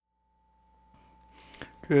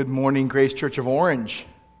Good morning, Grace Church of Orange.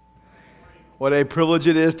 What a privilege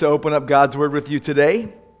it is to open up God's Word with you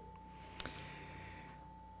today.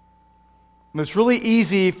 It's really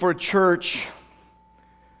easy for a church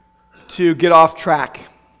to get off track,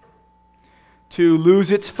 to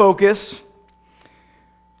lose its focus,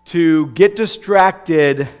 to get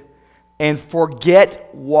distracted, and forget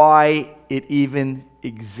why it even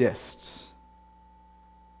exists.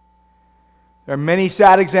 There are many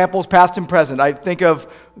sad examples, past and present. I think of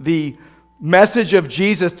the message of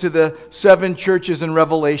Jesus to the 7 churches in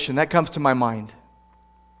Revelation. That comes to my mind.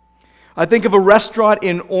 I think of a restaurant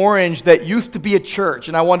in Orange that used to be a church,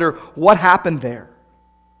 and I wonder what happened there.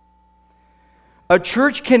 A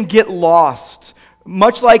church can get lost,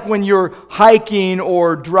 much like when you're hiking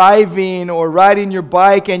or driving or riding your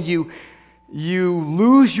bike and you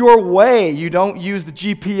lose your way. You don't use the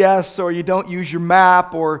GPS, or you don't use your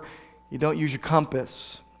map, or you don't use your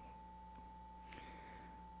compass.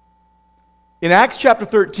 In Acts chapter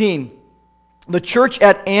 13, the church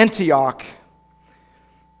at Antioch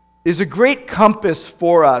is a great compass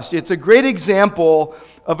for us. It's a great example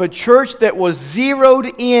of a church that was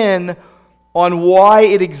zeroed in on why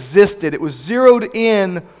it existed. It was zeroed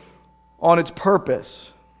in on its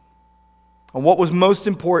purpose, on what was most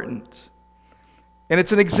important. And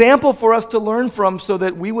it's an example for us to learn from so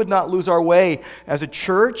that we would not lose our way as a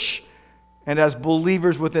church and as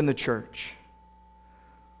believers within the church.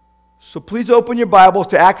 So please open your Bibles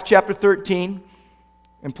to Acts chapter 13,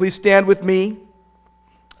 and please stand with me.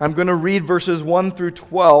 I'm going to read verses 1 through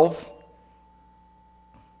 12.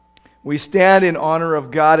 We stand in honor of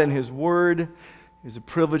God and His Word. It is a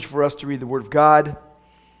privilege for us to read the Word of God.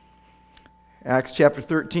 Acts chapter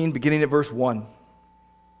 13, beginning at verse 1.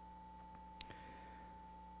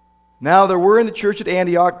 Now there were in the church at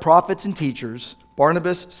Antioch prophets and teachers: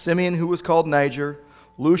 Barnabas, Simeon, who was called Niger,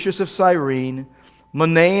 Lucius of Cyrene,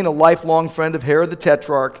 Manaen, a lifelong friend of Herod the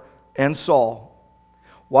Tetrarch, and Saul.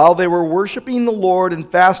 While they were worshiping the Lord and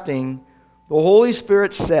fasting, the Holy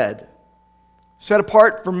Spirit said, "Set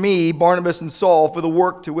apart for me Barnabas and Saul for the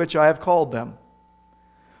work to which I have called them."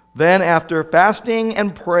 Then, after fasting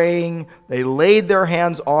and praying, they laid their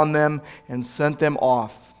hands on them and sent them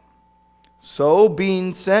off. So,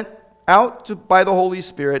 being sent out by the Holy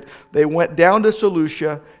Spirit, they went down to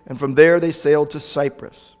Seleucia, and from there they sailed to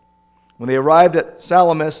Cyprus. When they arrived at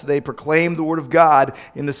Salamis, they proclaimed the word of God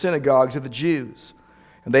in the synagogues of the Jews,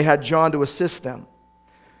 and they had John to assist them.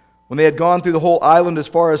 When they had gone through the whole island as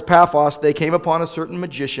far as Paphos, they came upon a certain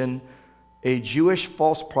magician, a Jewish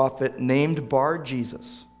false prophet named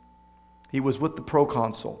Bar-Jesus. He was with the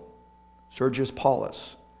proconsul, Sergius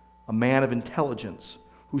Paulus, a man of intelligence,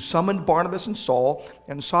 who summoned Barnabas and Saul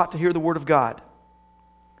and sought to hear the word of God.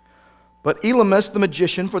 But Elymas the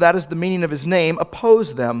magician, for that is the meaning of his name,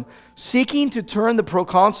 opposed them, seeking to turn the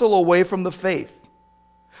proconsul away from the faith.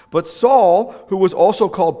 But Saul, who was also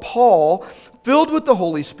called Paul, filled with the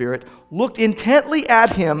Holy Spirit, looked intently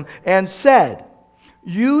at him and said,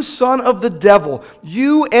 "You son of the devil,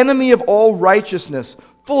 you enemy of all righteousness,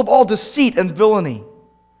 full of all deceit and villainy,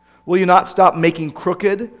 will you not stop making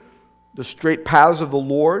crooked the straight paths of the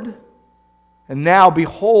Lord? And now,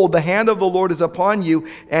 behold, the hand of the Lord is upon you,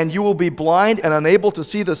 and you will be blind and unable to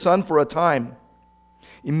see the sun for a time."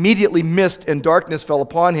 Immediately mist and darkness fell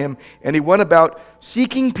upon him, and he went about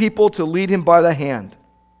seeking people to lead him by the hand.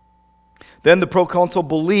 Then the proconsul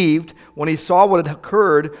believed when he saw what had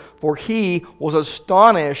occurred, for he was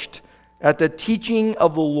astonished at the teaching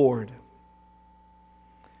of the Lord.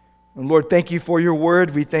 And Lord, thank you for your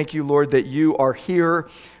word. We thank you, Lord, that you are here.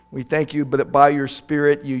 We thank you that by your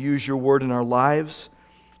Spirit you use your word in our lives.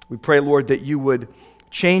 We pray, Lord, that you would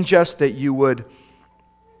change us, that you would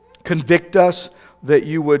convict us, that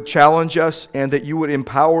you would challenge us, and that you would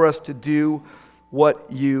empower us to do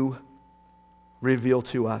what you reveal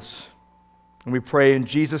to us. And we pray in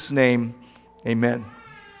Jesus' name, amen.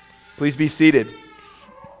 Please be seated.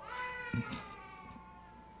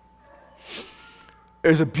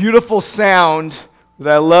 There's a beautiful sound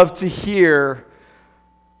that I love to hear: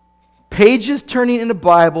 pages turning in the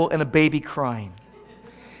Bible and a baby crying.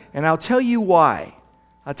 And I'll tell you why.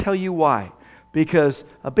 Because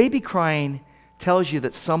a baby crying tells you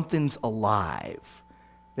that something's alive,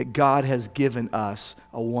 that God has given us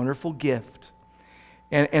a wonderful gift.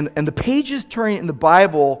 And the pages turning in the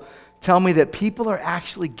Bible tell me that people are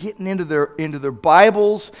actually getting into their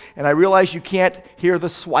Bibles, and I realize you can't hear the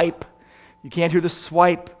swipe. You can't hear the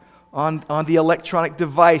swipe on the electronic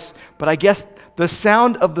device, but I guess the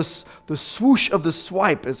sound of the swoosh of the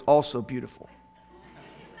swipe is also beautiful.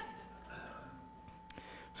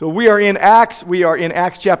 So we are in Acts. We are in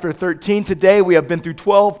Acts chapter 13 today. We have been through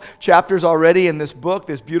 12 chapters already in this book,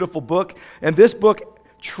 this beautiful book. And this book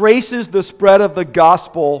traces the spread of the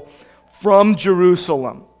gospel from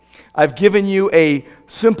Jerusalem. I've given you a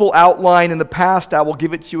simple outline in the past. I will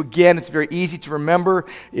give it to you again. It's very easy to remember.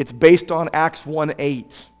 It's based on Acts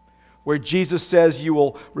 1:8, where Jesus says you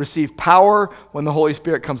will receive power when the Holy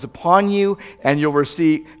Spirit comes upon you, and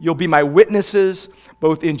you'll be my witnesses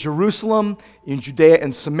both in Jerusalem, in Judea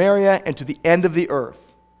and Samaria, and to the end of the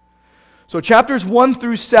earth. So chapters 1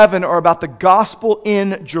 through 7 are about the gospel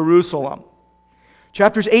in Jerusalem.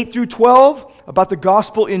 Chapters 8 through 12 about the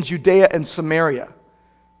gospel in Judea and Samaria.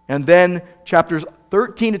 And then chapters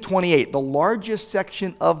 13 to 28, the largest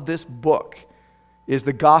section of this book, is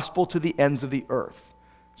the gospel to the ends of the earth.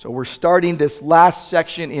 So we're starting this last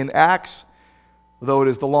section in Acts, though it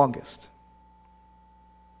is the longest.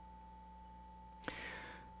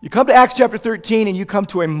 You come to Acts chapter 13 and you come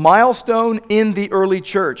to a milestone in the early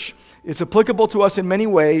church. It's applicable to us in many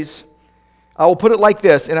ways. I will put it like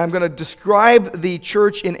this, and I'm going to describe the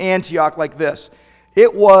church in Antioch like this.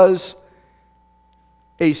 It was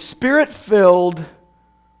a spirit-filled,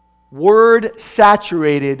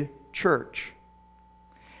 word-saturated church.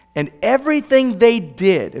 And everything they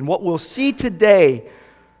did, and what we'll see today,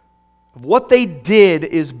 what they did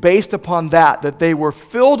is based upon that they were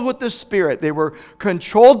filled with the Spirit, they were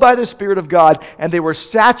controlled by the Spirit of God, and they were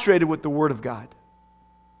saturated with the Word of God.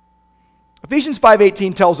 Ephesians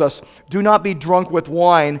 5:18 tells us, do not be drunk with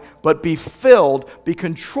wine, but be filled, be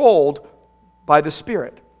controlled by the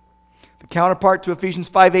Spirit. The counterpart to Ephesians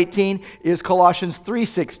 5:18 is Colossians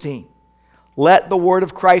 3:16. Let the word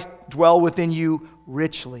of Christ dwell within you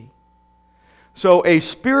richly. So a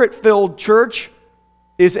Spirit-filled church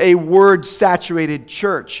is a word-saturated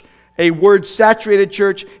church. A word-saturated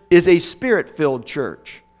church is a Spirit-filled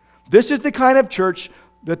church. This is the kind of church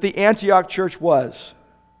that the Antioch church was.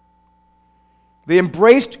 They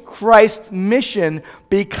embraced Christ's mission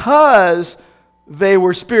because they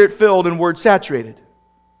were Spirit-filled and word-saturated.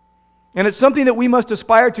 And it's something that we must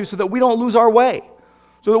aspire to so that we don't lose our way.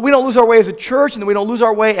 So that we don't lose our way as a church and that we don't lose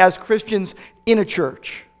our way as Christians in a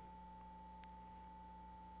church.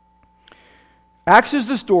 Acts is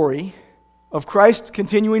the story of Christ's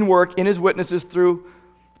continuing work in his witnesses through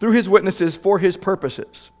his witnesses for his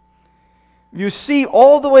purposes. You see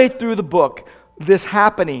all the way through the book this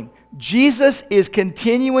happening. Jesus is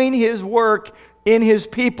continuing his work in his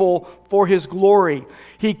people for his glory.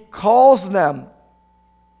 He calls them.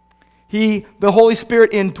 The Holy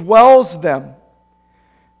Spirit indwells them.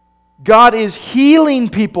 God is healing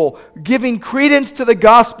people, giving credence to the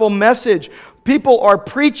gospel message. People are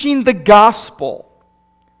preaching the gospel.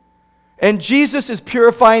 And Jesus is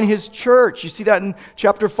purifying his church. You see that in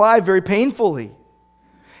chapter 5 very painfully.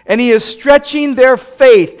 And he is stretching their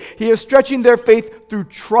faith. He is stretching their faith through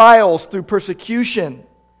trials, through persecution.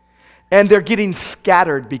 And they're getting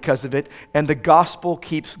scattered because of it. And the gospel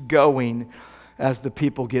keeps going as the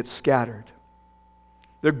people get scattered.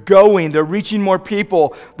 They're going, they're reaching more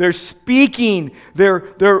people, they're speaking,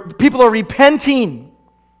 people are repenting.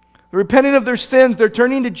 They're repenting of their sins, they're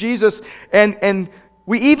turning to Jesus, and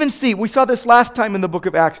we saw this last time in the book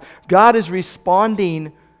of Acts, God is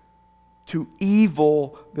responding to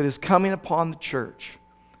evil that is coming upon the church.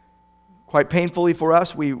 Quite painfully for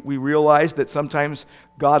us, we realize that sometimes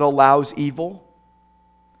God allows evil.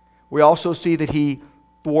 We also see that he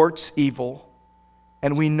thwarts evil.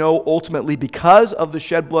 And we know ultimately, because of the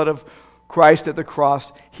shed blood of Christ at the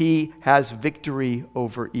cross, he has victory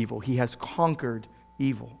over evil. He has conquered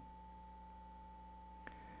evil.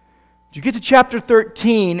 You get to chapter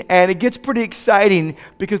 13, and it gets pretty exciting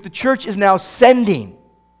because the church is now sending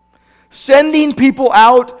people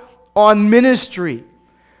out on ministry.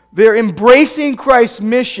 They're embracing Christ's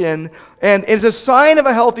mission, and it's a sign of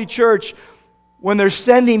a healthy church when they're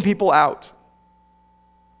sending people out.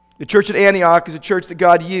 The church at Antioch is a church that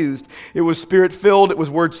God used. It was Spirit-filled, it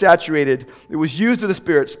was word-saturated. It was used of the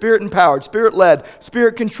Spirit, Spirit-empowered, Spirit-led,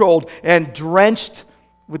 Spirit-controlled, and drenched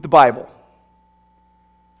with the Bible.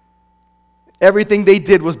 Everything they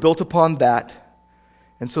did was built upon that.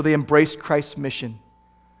 And so they embraced Christ's mission.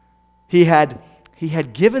 He had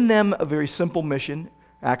given them a very simple mission,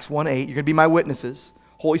 Acts 1:8. You're going to be my witnesses.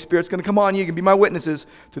 Holy Spirit's going to come on you. You're going to be my witnesses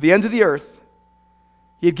to the ends of the earth.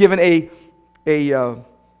 He had given a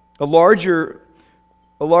larger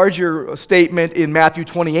statement in Matthew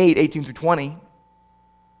 28:18 through 20,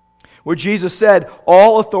 where Jesus said,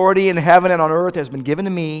 all authority in heaven and on earth has been given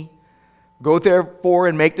to me. Go therefore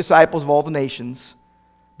and make disciples of all the nations.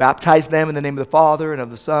 Baptize them in the name of the Father and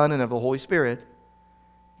of the Son and of the Holy Spirit.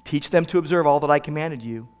 Teach them to observe all that I commanded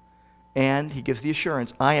you. And he gives the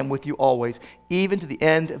assurance, I am with you always, even to the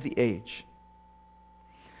end of the age.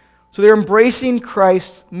 So they're embracing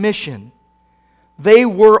Christ's mission. They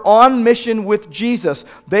were on mission with Jesus.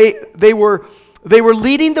 They were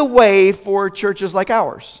leading the way for churches like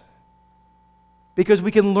ours. Because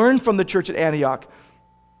we can learn from the church at Antioch.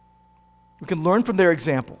 We can learn from their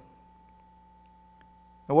example.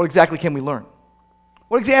 Now, what exactly can we learn?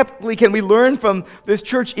 What exactly can we learn from this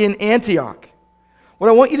church in Antioch? What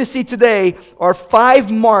I want you to see today are 5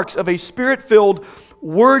 marks of a Spirit-filled,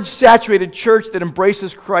 Word-saturated church that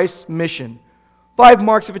embraces Christ's mission. 5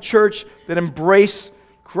 marks of a church that embrace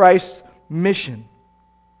Christ's mission.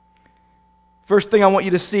 First thing I want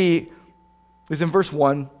you to see is in verse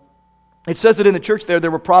 1. It says that in the church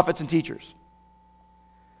there were prophets and teachers.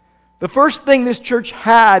 The first thing this church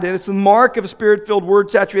had, and it's the mark of a Spirit-filled,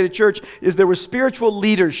 Word-saturated church, is there was spiritual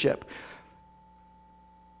leadership.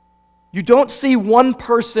 You don't see one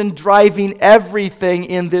person driving everything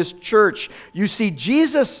in this church. You see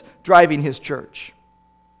Jesus driving his church.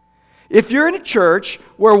 If you're in a church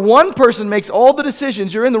where one person makes all the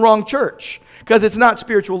decisions, you're in the wrong church, because it's not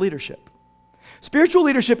spiritual leadership. Spiritual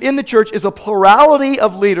leadership in the church is a plurality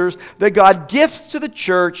of leaders that God gifts to the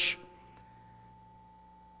church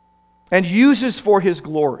and uses for his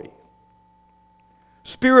glory.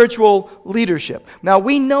 Spiritual leadership. Now,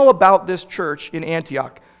 we know about this church in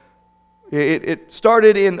Antioch. It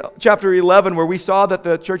started in chapter 11, where we saw that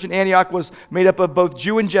the church in Antioch was made up of both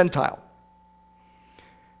Jew and Gentile.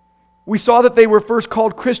 We saw that they were first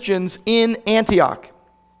called Christians in Antioch,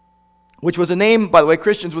 which was a name, by the way,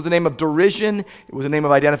 Christians was a name of derision. It was a name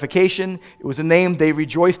of identification. It was a name they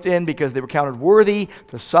rejoiced in because they were counted worthy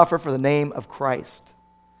to suffer for the name of Christ.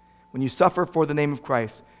 When you suffer for the name of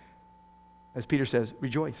Christ, as Peter says,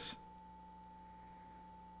 rejoice.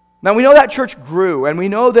 Now, we know that church grew, and we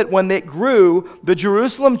know that when it grew, the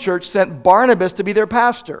Jerusalem church sent Barnabas to be their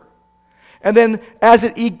pastor. And then, as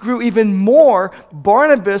it grew even more,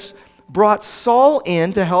 Barnabas brought Saul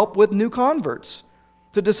in to help with new converts,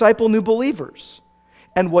 to disciple new believers.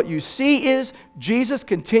 And what you see is Jesus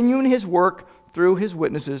continuing his work through his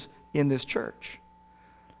witnesses in this church.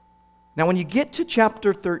 Now, when you get to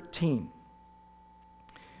chapter 13,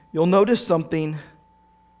 you'll notice something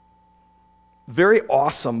very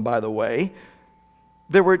awesome, by the way.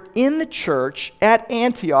 There were in the church at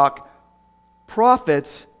Antioch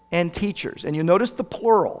prophets and teachers. And you notice the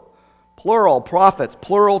plural. Plural prophets,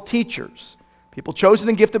 plural teachers. People chosen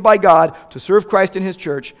and gifted by God to serve Christ in his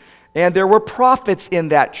church. And there were prophets in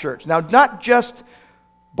that church. Now, not just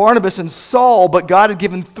Barnabas and Saul, but God had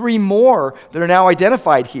given 3 more that are now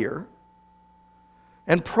identified here.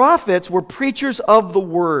 And prophets were preachers of the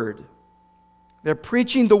word. They're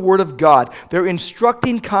preaching the word of God. They're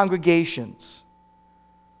instructing congregations.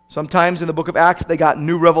 Sometimes in the book of Acts, they got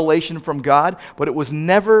new revelation from God, but it was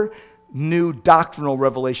never new doctrinal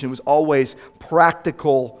revelation. It was always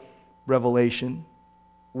practical revelation,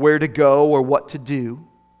 where to go or what to do.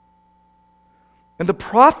 And the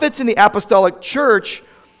prophets in the apostolic church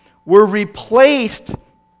were replaced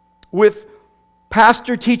with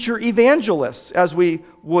pastor, teacher, evangelists, as we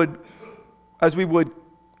would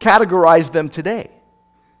categorize them today.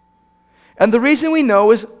 And the reason we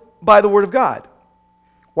know is by the word of God.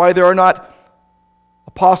 Why there are not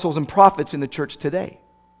apostles and prophets in the church today.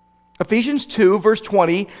 Ephesians 2, verse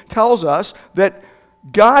 20 tells us that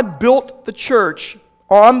God built the church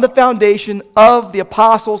on the foundation of the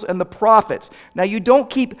apostles and the prophets. Now, you don't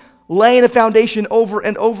keep laying a foundation over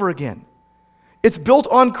and over again. It's built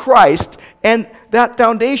on Christ, and that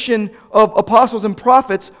foundation of apostles and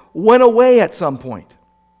prophets went away at some point.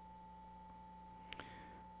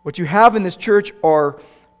 What you have in this church are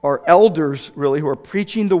elders, really, who are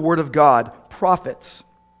preaching the word of God, prophets.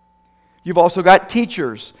 You've also got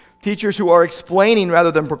teachers who are explaining rather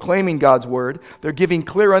than proclaiming God's word. They're giving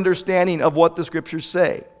clear understanding of what the scriptures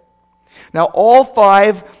say. Now, all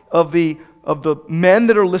 5 of the men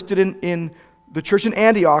that are listed in the church in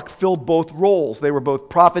Antioch filled both roles. They were both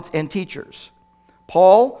prophets and teachers.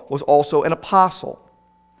 Paul was also an apostle.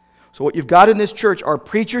 So what you've got in this church are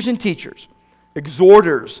preachers and teachers,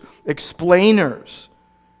 exhorters, explainers,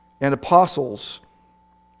 and apostles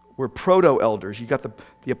were proto-elders. You got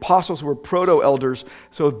the apostles who were proto-elders.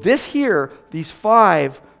 So this here, these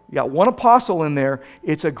 5, you got one apostle in there.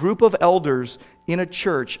 It's a group of elders in a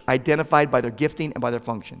church identified by their gifting and by their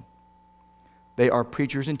function. They are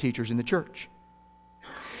preachers and teachers in the church.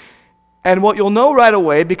 And what you'll know right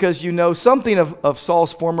away, because you know something of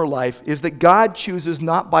Saul's former life, is that God chooses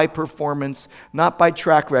not by performance, not by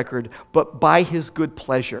track record, but by his good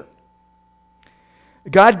pleasure.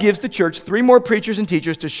 God gives the church 3 more preachers and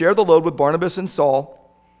teachers to share the load with Barnabas and Saul.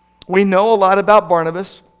 We know a lot about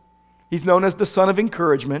Barnabas. He's known as the son of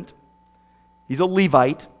encouragement. He's a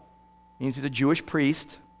Levite, means he's a Jewish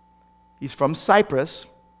priest. He's from Cyprus,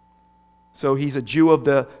 so he's a Jew of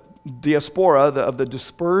the diaspora, of the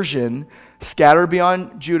dispersion, scattered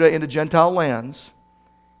beyond Judah into Gentile lands.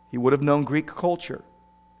 He would have known Greek culture.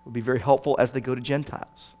 It would be very helpful as they go to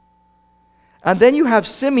Gentiles. And then you have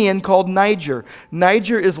Simeon called Niger.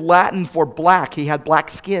 Niger is Latin for black. He had black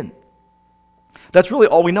skin. That's really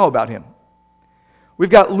all we know about him. We've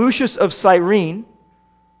got Lucius of Cyrene.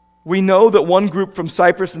 We know that one group from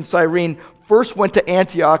Cyprus and Cyrene first went to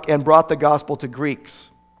Antioch and brought the gospel to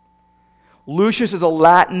Greeks. Lucius is a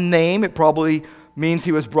Latin name. It probably means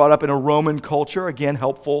he was brought up in a Roman culture, again,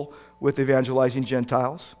 helpful with evangelizing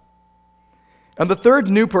Gentiles. And the third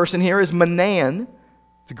new person here is Manaen.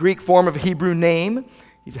 It's a Greek form of a Hebrew name.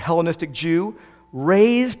 He's a Hellenistic Jew,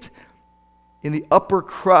 raised in the upper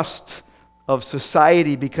crust of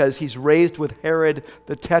society because he's raised with Herod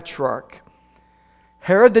the Tetrarch.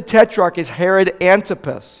 Herod the Tetrarch is Herod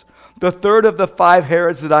Antipas, the third of the 5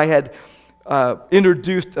 Herods that I had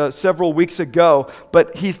introduced several weeks ago.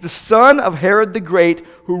 But he's the son of Herod the Great,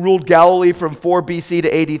 who ruled Galilee from 4 BC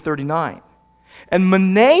to AD 39. And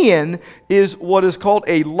Manaen is what is called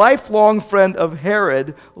a lifelong friend of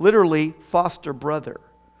Herod, literally foster brother.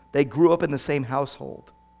 They grew up in the same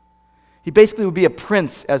household. He basically would be a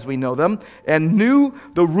prince as we know them and knew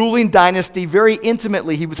the ruling dynasty very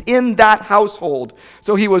intimately. He was in that household.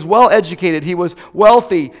 So he was well educated, he was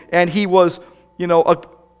wealthy, and he was, a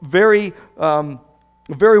very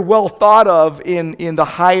well thought of in the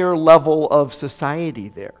higher level of society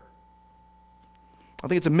there. I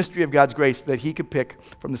think it's a mystery of God's grace that he could pick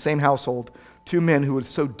from the same household 2 men who were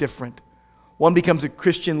so different. One becomes a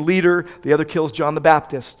Christian leader, the other kills John the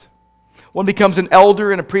Baptist. One becomes an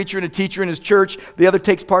elder and a preacher and a teacher in his church, the other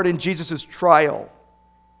takes part in Jesus' trial.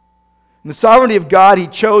 In the sovereignty of God, he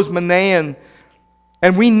chose Manaen,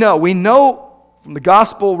 and we know from the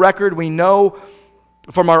gospel record, we know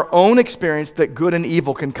from our own experience that good and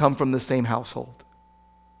evil can come from the same household.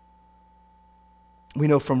 We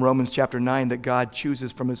know from Romans chapter 9 that God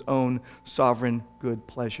chooses from his own sovereign good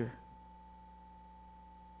pleasure.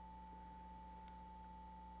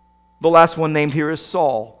 The last one named here is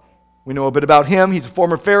Saul. We know a bit about him. He's a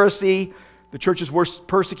former Pharisee. The church's worst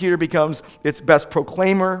persecutor becomes its best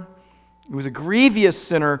proclaimer. He was a grievous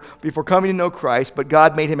sinner before coming to know Christ, but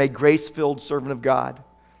God made him a grace-filled servant of God,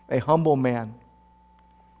 a humble man.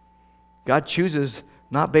 God chooses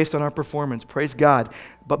not based on our performance, praise God,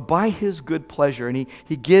 but by his good pleasure. And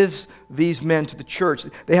he gives these men to the church.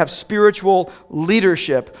 They have spiritual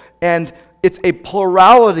leadership, and it's a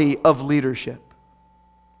plurality of leadership.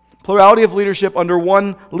 Plurality of leadership under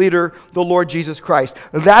one leader, the Lord Jesus Christ.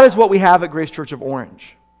 That is what we have at Grace Church of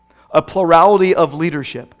Orange. A plurality of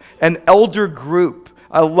leadership. An elder group.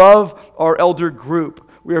 I love our elder group.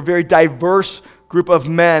 We are a very diverse group of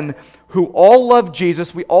men who all love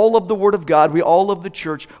Jesus. We all love the Word of God. We all love the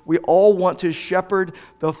church. We all want to shepherd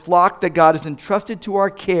the flock that God has entrusted to our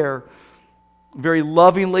care very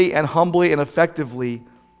lovingly and humbly and effectively,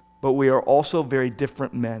 but we are also very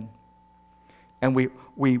different men. And we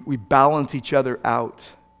balance each other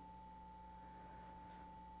out.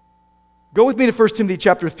 Go with me to 1 Timothy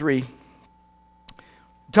chapter 3.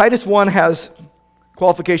 Titus 1 has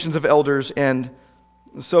qualifications of elders, and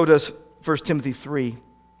so does 1 Timothy 3.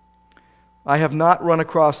 I have not run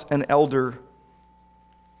across an elder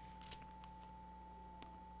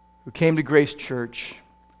who came to Grace Church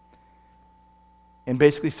and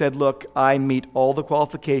basically said, look, I meet all the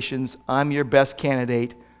qualifications. I'm your best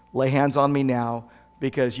candidate. Lay hands on me now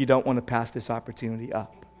because you don't want to pass this opportunity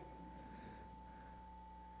up.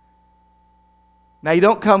 Now, you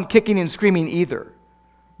don't come kicking and screaming either.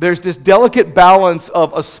 There's this delicate balance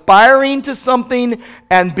of aspiring to something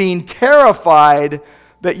and being terrified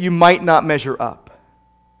that you might not measure up.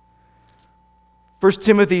 1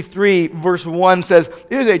 Timothy 3 verse 1 says,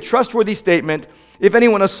 it is a trustworthy statement. If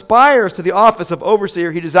anyone aspires to the office of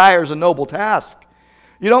overseer, he desires a noble task.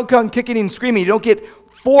 You don't come kicking and screaming. You don't get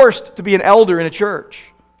forced to be an elder in a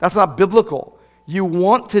church. That's not biblical. You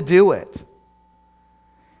want to do it.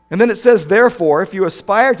 And then it says, therefore, if you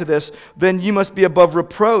aspire to this, then you must be above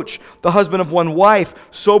reproach, the husband of one wife,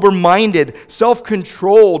 sober-minded,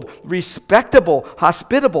 self-controlled, respectable,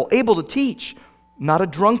 hospitable, able to teach, not a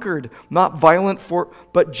drunkard, not violent,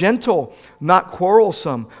 but gentle, not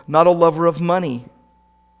quarrelsome, not a lover of money.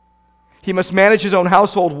 He must manage his own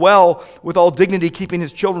household well, with all dignity, keeping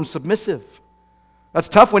his children submissive. That's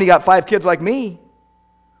tough when you got 5 kids like me.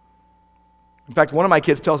 In fact, one of my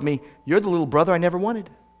kids tells me, you're the little brother I never wanted.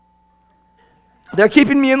 They're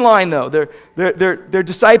keeping me in line, though. They're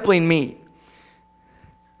discipling me.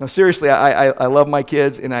 Now, seriously, I love my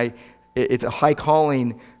kids, and it's a high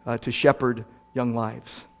calling to shepherd young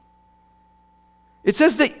lives. It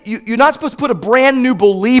says that you're not supposed to put a brand new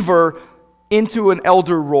believer into an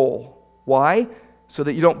elder role. Why? So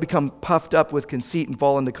that you don't become puffed up with conceit and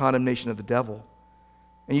fall into condemnation of the devil.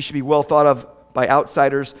 And you should be well thought of by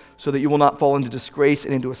outsiders so that you will not fall into disgrace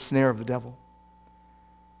and into a snare of the devil.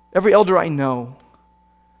 Every elder I know,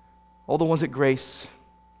 all the ones at Grace,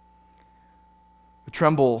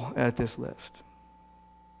 tremble at this list.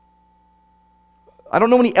 I don't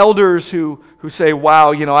know any elders who say,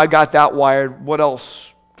 wow, I got that wired. What else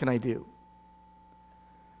can I do?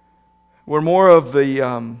 We're more of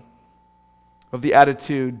the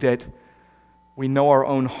attitude that we know our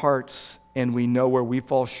own hearts and we know where we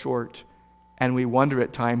fall short, and we wonder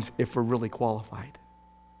at times if we're really qualified.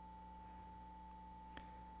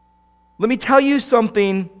 Let me tell you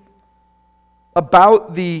something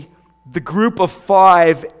about the group of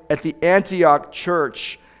 5 at the Antioch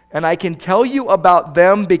church. And I can tell you about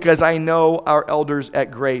them because I know our elders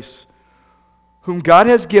at Grace, whom God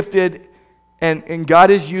has gifted and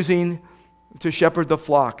God is using to shepherd the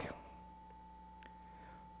flock.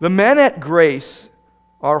 The men at Grace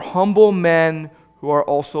are humble men who are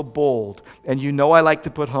also bold. And I like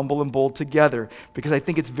to put humble and bold together because I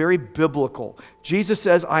think it's very biblical. Jesus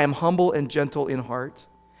says, I am humble and gentle in heart.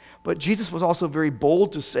 But Jesus was also very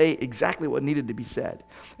bold to say exactly what needed to be said.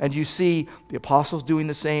 And you see the apostles doing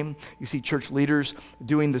the same. You see church leaders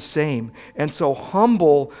doing the same. And so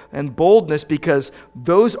humble and boldness, because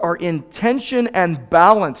those are in tension and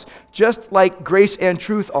balance, just like grace and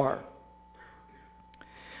truth are.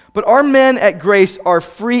 But our men at Grace are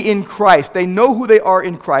free in Christ. They know who they are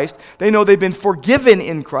in Christ. They know they've been forgiven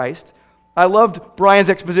in Christ. I loved Brian's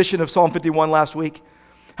exposition of Psalm 51 last week.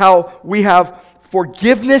 How we have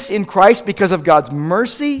forgiveness in Christ because of God's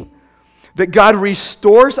mercy, that God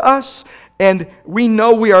restores us, and we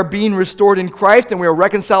know we are being restored in Christ, and we are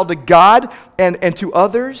reconciled to God and to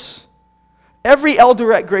others. Every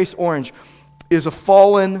elder at Grace Orange is a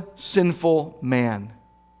fallen, sinful man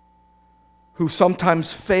who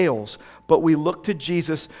sometimes fails, but we look to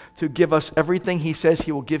Jesus to give us everything He says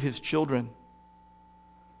He will give His children.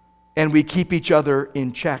 And we keep each other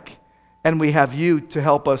in check. And we have you to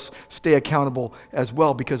help us stay accountable as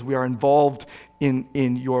well, because we are involved in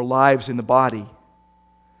your lives in the body.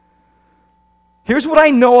 Here's what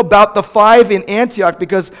I know about the 5 in Antioch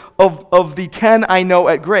because of the 10 I know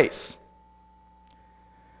at Grace.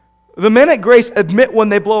 The men at Grace admit when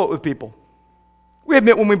they blow it with people. We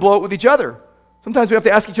admit when we blow it with each other. Sometimes we have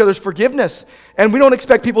to ask each other's forgiveness. And we don't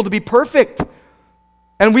expect people to be perfect.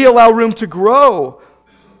 And we allow room to grow.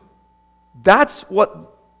 That's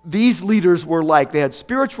what these leaders were like. They had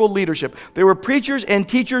spiritual leadership. They were preachers and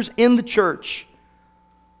teachers in the church,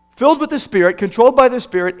 filled with the Spirit, controlled by the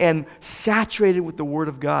Spirit, and saturated with the Word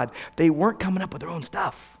of God. They weren't coming up with their own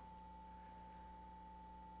stuff.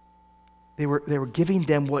 They were giving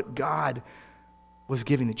them what God was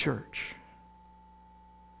giving the church.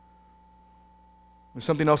 There's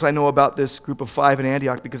something else I know about this group of 5 in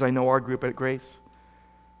Antioch, because I know our group at Grace,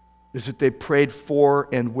 is that they prayed for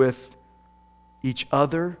and with each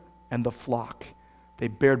other and the flock. They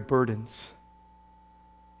bared burdens.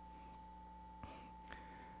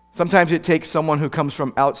 Sometimes it takes someone who comes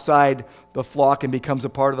from outside the flock and becomes a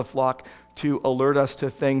part of the flock to alert us to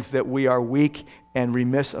things that we are weak and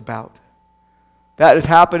remiss about. That has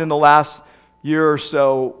happened in the last year or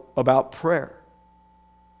so about prayer.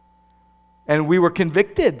 And we were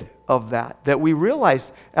convicted of that we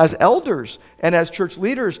realized as elders and as church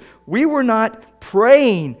leaders, we were not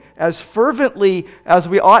praying as fervently as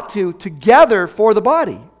we ought to together for the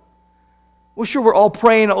body. Well, sure, we're all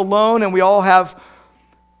praying alone, and we all have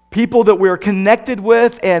people that we're connected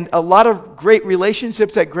with and a lot of great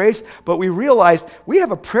relationships at Grace, but we realized we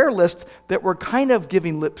have a prayer list that we're kind of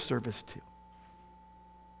giving lip service to.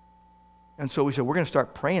 And so we said, we're going to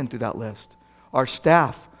start praying through that list. Our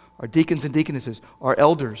staff, our deacons and deaconesses, our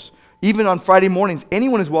elders. Even on Friday mornings,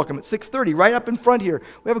 anyone is welcome at 6:30, right up in front here.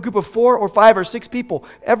 We have a group of 4 or 5 or 6 people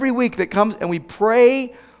every week that comes, and we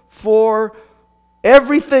pray for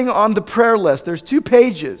everything on the prayer list. There's 2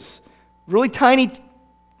 pages, really tiny,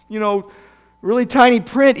 really tiny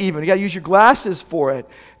print even. You got to use your glasses for it.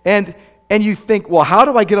 And you think, well, how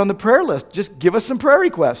do I get on the prayer list? Just give us some prayer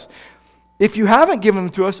requests. If you haven't given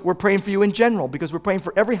them to us, we're praying for you in general, because we're praying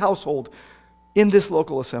for every household in this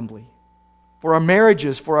local assembly, for our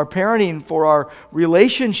marriages, for our parenting, for our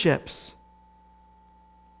relationships.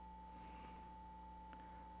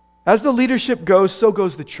 As the leadership goes, so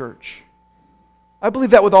goes the church. I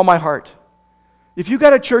believe that with all my heart. If you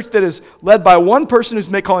got a church that is led by one person who's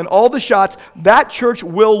calling all the shots, that church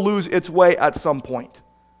will lose its way at some point.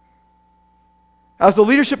 As the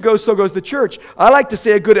leadership goes, so goes the church. I like to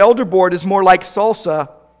say a good elder board is more like salsa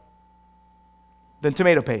than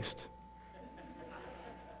tomato paste.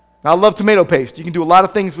 I love tomato paste. You can do a lot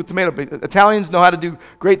of things with tomato paste. Italians know how to do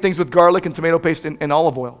great things with garlic and tomato paste and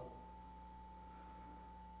olive oil.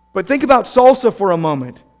 But think about salsa for a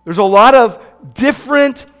moment. There's a lot of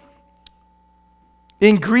different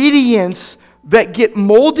ingredients that get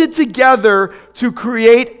molded together to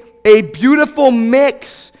create a beautiful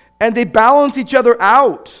mix, and they balance each other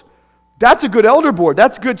out. That's a good elder board.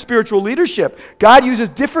 That's good spiritual leadership. God uses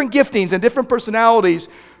different giftings and different personalities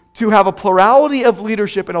to have a plurality of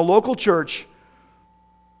leadership in a local church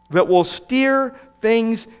that will steer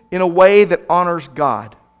things in a way that honors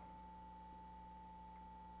God.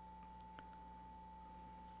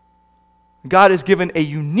 God has given a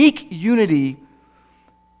unique unity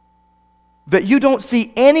that you don't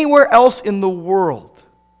see anywhere else in the world.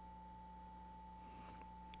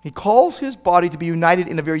 He calls his body to be united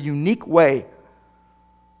in a very unique way.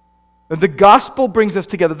 The gospel brings us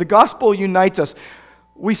together. The gospel unites us.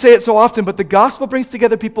 We say it so often, but the gospel brings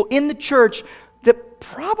together people in the church that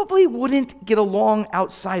probably wouldn't get along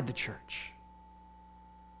outside the church.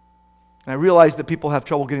 And I realize that people have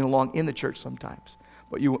trouble getting along in the church sometimes.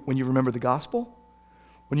 But when you remember the gospel,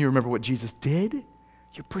 when you remember what Jesus did,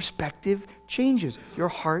 your perspective changes. Your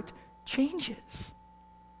heart changes.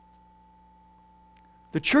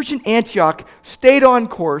 The church in Antioch stayed on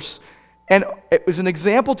course, and it was an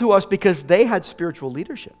example to us because they had spiritual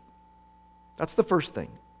leadership. That's the first thing.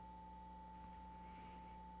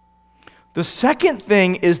 The second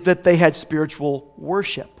thing is that they had spiritual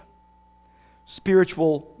worship.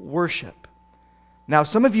 Spiritual worship. Now,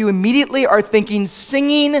 some of you immediately are thinking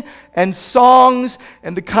singing and songs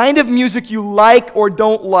and the kind of music you like or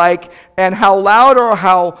don't like, and how loud or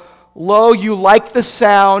how low you like the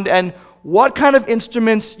sound, and what kind of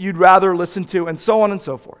instruments you'd rather listen to, and so on and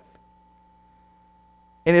so forth.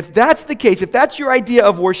 And if that's the case, if that's your idea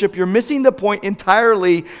of worship, you're missing the point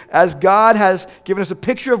entirely, as God has given us a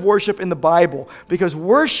picture of worship in the Bible. Because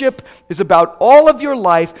worship is about all of your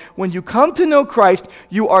life. When you come to know Christ,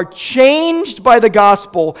 you are changed by the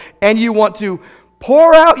gospel, and you want to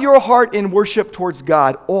pour out your heart in worship towards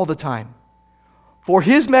God all the time. For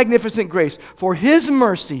His magnificent grace, for His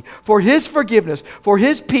mercy, for His forgiveness, for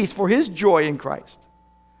His peace, for His joy in Christ.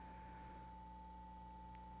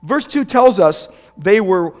 Verse 2 tells us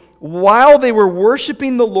while they were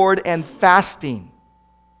worshiping the Lord and fasting.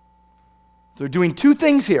 They're doing two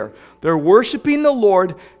things here. They're worshiping the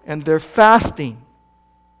Lord and they're fasting.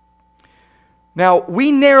 Now,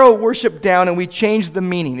 we narrow worship down and we change the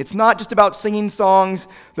meaning. It's not just about singing songs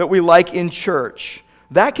that we like in church.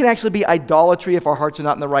 That can actually be idolatry if our hearts are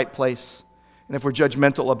not in the right place and if we're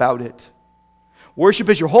judgmental about it. Worship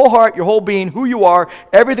is your whole heart, your whole being, who you are,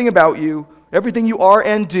 everything about you. Everything you are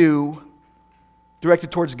and do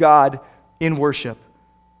directed towards God in worship,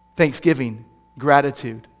 thanksgiving,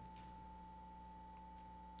 gratitude.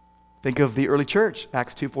 Think of the early church,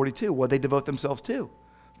 Acts 2:42. What did they devote themselves to?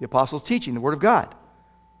 The apostles' teaching, the Word of God.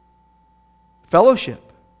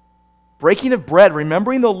 Fellowship, breaking of bread,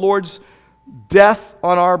 remembering the Lord's death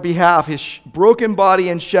on our behalf, His broken body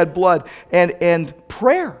and shed blood, and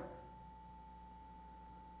prayer.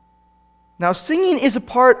 Now, singing is a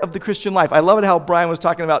part of the Christian life. I love it how Brian was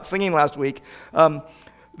talking about singing last week.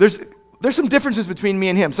 There's some differences between me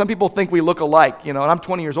and him. Some people think we look alike, and I'm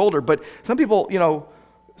 20 years older, but some people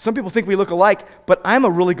think we look alike, but I'm a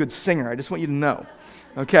really good singer. I just want you to know,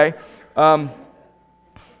 okay?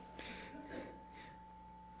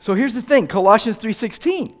 So here's the thing, Colossians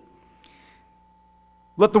 3:16.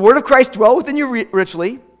 Let the word of Christ dwell within you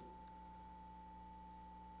richly,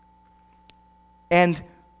 and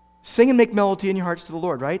sing and make melody in your hearts to the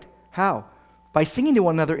Lord, right? How? By singing to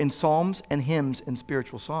one another in psalms and hymns and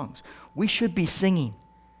spiritual songs. We should be singing.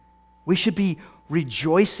 We should be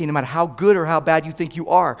rejoicing no matter how good or how bad you think you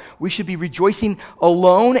are. We should be rejoicing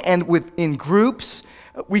alone and in groups.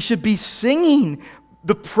 We should be singing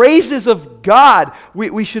the praises of God.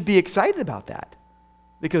 We should be excited about that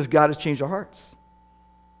because God has changed our hearts.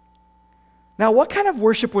 Now, what kind of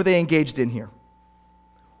worship were they engaged in here?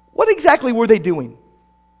 What exactly were they doing?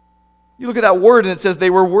 You look at that word and it says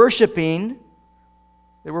they were worshiping.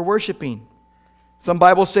 They were worshiping. Some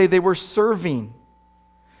Bibles say they were serving.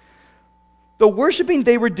 The worshiping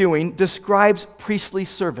they were doing describes priestly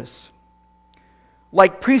service.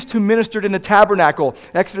 Like priests who ministered in the tabernacle,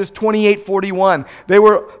 Exodus 28:41. They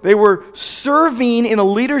were serving in a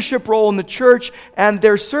leadership role in the church, and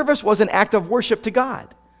their service was an act of worship to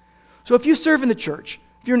God. So if you serve in the church,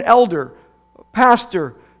 if you're an elder,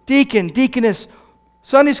 pastor, deacon, deaconess,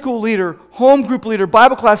 Sunday school leader, home group leader,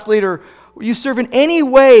 Bible class leader, you serve in any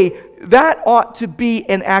way, that ought to be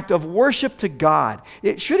an act of worship to God.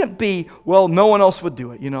 It shouldn't be, well, no one else would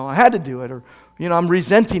do it. I had to do it, or, I'm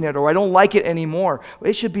resenting it, or I don't like it anymore.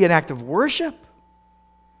 It should be an act of worship.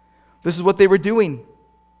 This is what they were doing.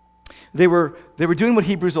 They were doing what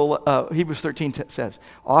Hebrews 13 says,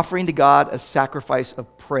 offering to God a sacrifice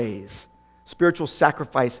of praise, spiritual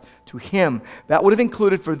sacrifice to Him. That would have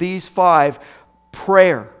included for these 5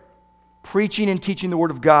 prayer, preaching and teaching the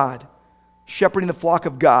Word of God, shepherding the flock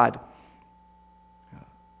of God,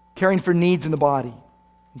 caring for needs in the body,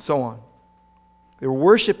 and so on. They were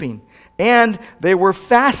worshiping, and they were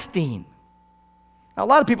fasting. Now, a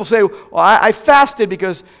lot of people say, well, I fasted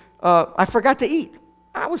because I forgot to eat.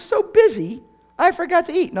 I was so busy, I forgot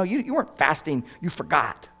to eat. No, you weren't fasting, you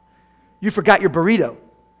forgot. You forgot your burrito,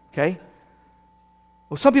 okay?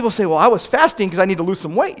 Well, some people say, well, I was fasting because I need to lose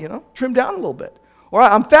some weight, trim down a little bit. Or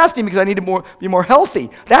I'm fasting because I need to be more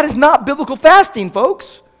healthy. That is not biblical fasting,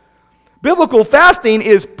 folks. Biblical fasting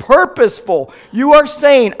is purposeful. You are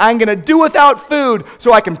saying, I'm going to do without food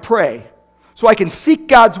so I can pray, so I can seek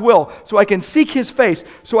God's will, so I can seek His face,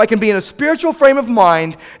 so I can be in a spiritual frame of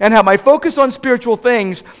mind and have my focus on spiritual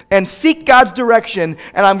things and seek God's direction,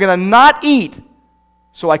 and I'm going to not eat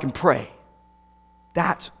so I can pray.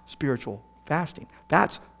 That's spiritual fasting.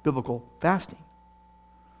 That's biblical fasting.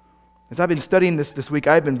 As I've been studying this week,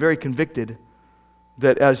 I've been very convicted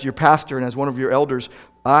that as your pastor and as one of your elders,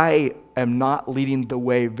 I am not leading the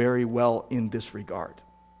way very well in this regard.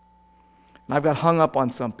 And I've got hung up on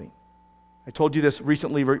something. I told you this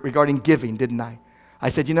recently regarding giving, didn't I? I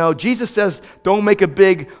said, Jesus says don't make a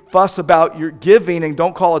big fuss about your giving and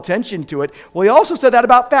don't call attention to it. Well, He also said that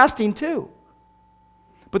about fasting too.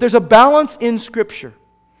 But there's a balance in Scripture.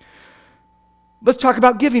 Let's talk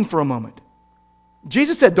about giving for a moment.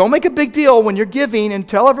 Jesus said, don't make a big deal when you're giving and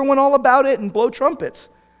tell everyone all about it and blow trumpets.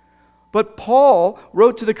 But Paul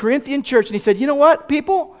wrote to the Corinthian church and he said, you know what,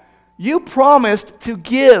 people? You promised to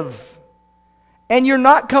give, and you're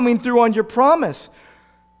not coming through on your promise.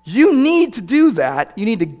 You need to do that. You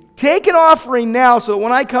need to take an offering now so that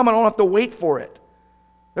when I come, I don't have to wait for it.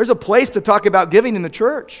 There's a place to talk about giving in the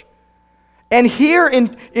church. And here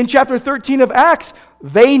in chapter 13 of Acts,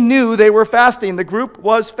 they knew they were fasting. The group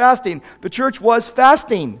was fasting. The church was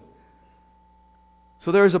fasting.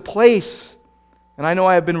 So there is a place, and I know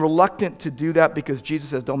I have been reluctant to do that because Jesus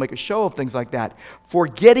says don't make a show of things like that,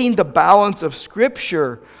 forgetting the balance of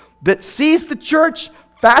Scripture that sees the church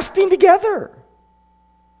fasting together,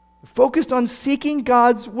 focused on seeking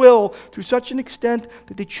God's will to such an extent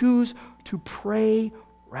that they choose to pray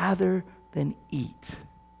rather than eat.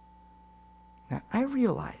 Now, I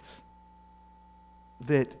realize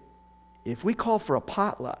that if we call for a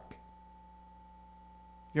potluck,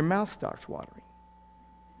 your mouth starts watering.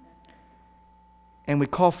 And we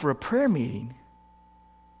call for a prayer meeting,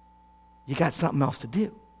 you got something else to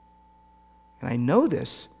do. And I know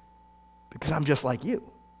this because I'm just like you.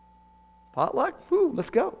 Potluck? Woo, let's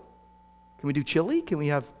go. Can we do chili? Can we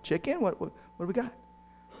have chicken? What do we got?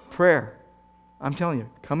 Prayer. I'm telling you,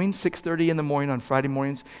 coming 6:30 in the morning on Friday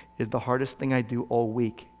mornings is the hardest thing I do all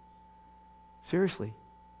week. Seriously,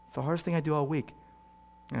 it's the hardest thing I do all week.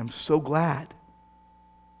 And I'm so glad.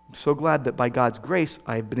 I'm so glad that by God's grace,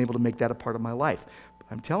 I've been able to make that a part of my life. But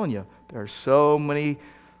I'm telling you, there are so many.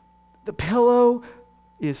 The pillow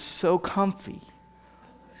is so comfy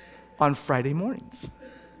on Friday mornings.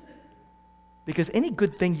 Because any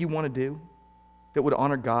good thing you want to do that would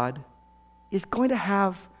honor God is going to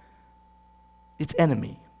have its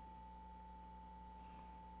enemy.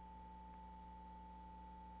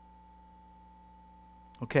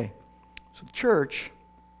 Okay, so the church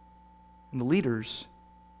and the leaders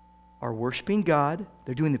are worshiping God.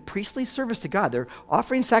 They're doing the priestly service to God. They're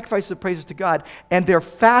offering sacrifices of praises to God, and they're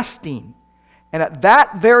fasting. And at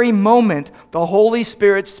that very moment, the Holy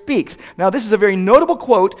Spirit speaks. Now, this is a very notable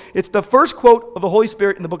quote. It's the first quote of the Holy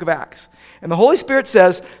Spirit in the book of Acts. And the Holy Spirit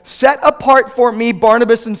says, "Set apart for me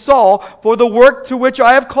Barnabas and Saul for the work to which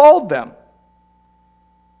I have called them."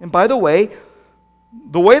 And by the way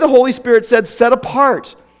the Holy Spirit said set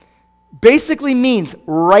apart basically means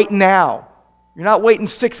right now. You're not waiting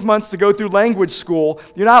 6 months to go through language school.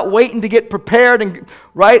 You're not waiting to get prepared and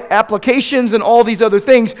write applications and all these other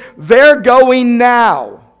things. They're going now.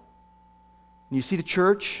 And you see the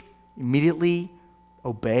church immediately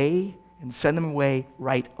obey and send them away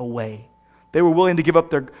right away. They were willing to give up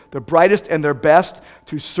their brightest and their best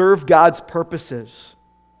to serve God's purposes.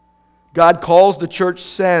 God calls, the church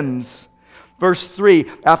sends. Verse 3,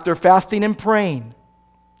 after fasting and praying,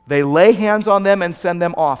 They lay hands on them and send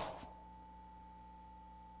them off.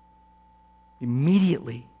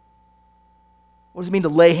 Immediately. What does it mean to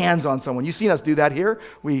lay hands on someone? You've seen us do that here.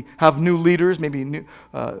 We have new leaders, maybe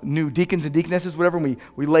new deacons and deaconesses, whatever, and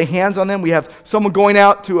we lay hands on them. We have someone going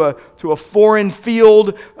out to a foreign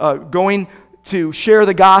field, going to share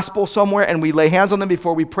the gospel somewhere, and we lay hands on them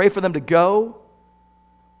before we pray for them to go.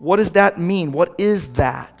 What does that mean? What is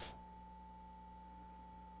that?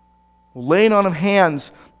 Well, laying on of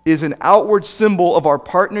hands is an outward symbol of our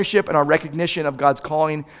partnership and our recognition of God's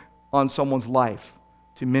calling on someone's life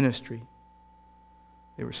to ministry.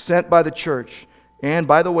 They were sent by the church. And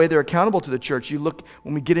by the way, they're accountable to the church. You look,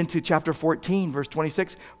 when we get into chapter 14, verse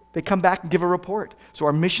 26, they come back and give a report. So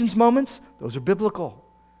our missions moments, those are biblical.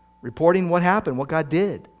 Reporting what happened, what God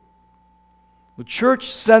did. The church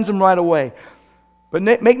sends them right away. But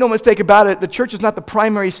make no mistake about it, the church is not the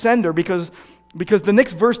primary sender because the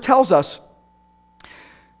next verse tells us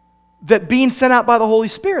that being sent out by the Holy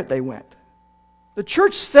Spirit, they went. The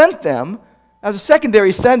church sent them as a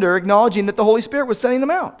secondary sender, acknowledging that the Holy Spirit was sending them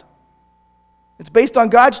out. It's based on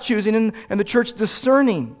God's choosing and the church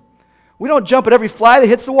discerning. We don't jump at every fly that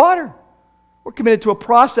hits the water. We're committed to a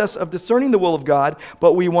process of discerning the will of God,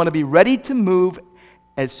 but we want to be ready to move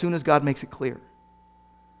as soon as God makes it clear.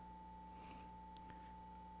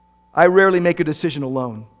 I rarely make a decision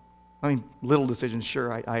alone. I mean, little decisions,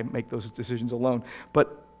 sure, I make those decisions alone.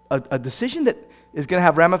 But a decision that is going to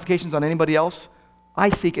have ramifications on anybody else, I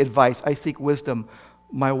seek advice, I seek wisdom.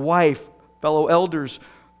 My wife, fellow elders,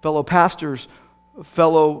 fellow pastors,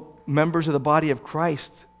 fellow members of the body of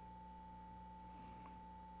Christ.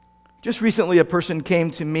 Just recently, a person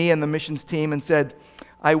came to me and the missions team and said,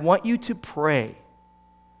 I want you to pray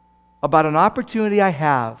about an opportunity I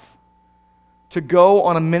have to go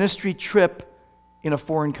on a ministry trip in a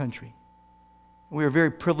foreign country. We were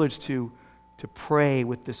very privileged to pray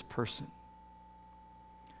with this person.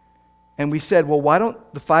 And we said, well, why don't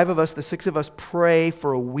the 5 of us, the 6 of us, pray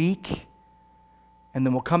for a week, and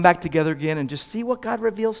then we'll come back together again and just see what God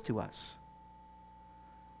reveals to us.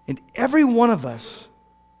 And every one of us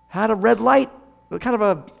had a red light, kind of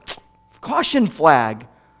a caution flag.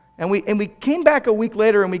 And we came back a week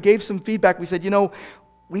later and we gave some feedback. We said,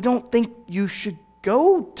 we don't think you should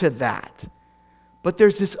go to that. But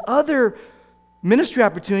there's this other ministry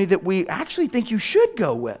opportunity that we actually think you should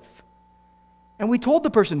go with. And we told the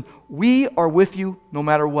person, we are with you no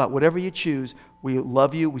matter what. Whatever you choose, we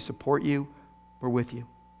love you, we support you, we're with you.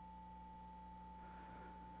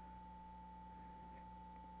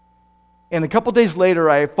 And a couple days later,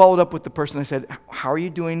 I followed up with the person. I said, how are you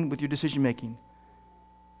doing with your decision making?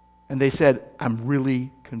 And they said, I'm really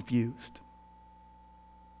confused.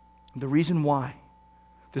 The reason why?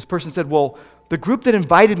 This person said, well, the group that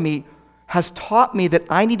invited me has taught me that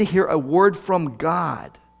I need to hear a word from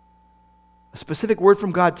God. A specific word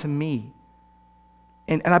from God to me.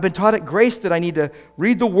 And I've been taught at Grace that I need to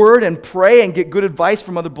read the Word and pray and get good advice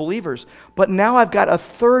from other believers. But now I've got a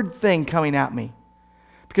third thing coming at me.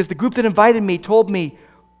 Because the group that invited me told me,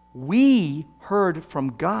 we heard from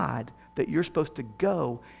God that you're supposed to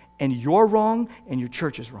go, and you're wrong, and your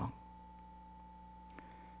church is wrong.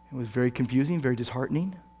 It was very confusing, very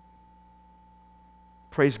disheartening.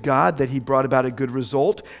 Praise God that He brought about a good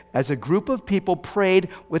result as a group of people prayed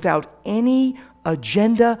without any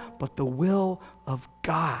agenda but the will of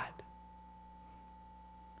God.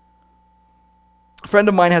 A friend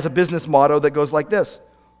of mine has a business motto that goes like this: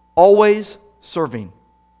 always serving.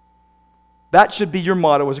 That should be your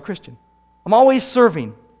motto as a Christian. I'm always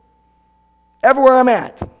serving. Everywhere I'm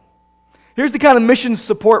at. Here's the kind of mission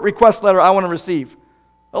support request letter I want to receive.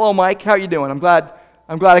 Hello, Mike. How are you doing? I'm glad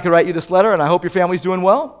I could write you this letter, and I hope your family's doing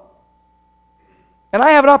well. And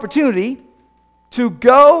I have an opportunity to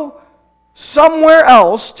go somewhere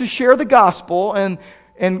else to share the gospel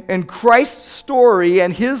and Christ's story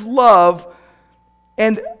and His love.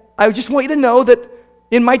 And I just want you to know that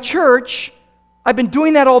in my church, I've been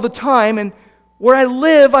doing that all the time, and where I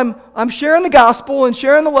live, I'm sharing the gospel and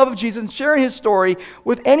sharing the love of Jesus and sharing His story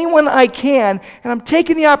with anyone I can, and I'm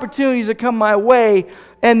taking the opportunities that come my way.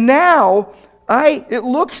 And now it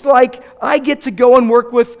looks like I get to go and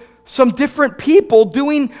work with some different people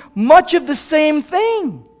doing much of the same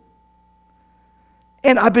thing.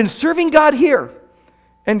 And I've been serving God here,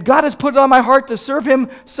 and God has put it on my heart to serve Him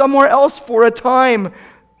somewhere else for a time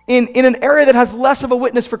in an area that has less of a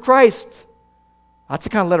witness for Christ. That's the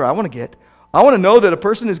kind of letter I want to get. I want to know that a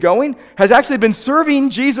person is going, has actually been serving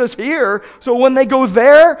Jesus here, so when they go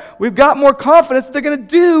there, we've got more confidence that they're going to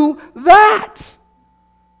do that.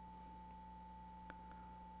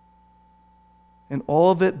 And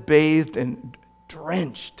all of it bathed and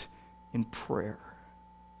drenched in prayer.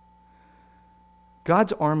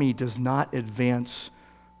 God's army does not advance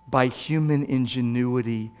by human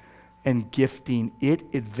ingenuity and gifting.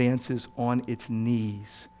 It advances on its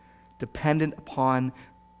knees, dependent upon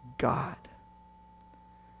God.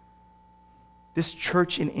 This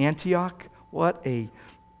church in Antioch, what a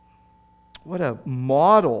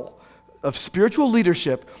model of spiritual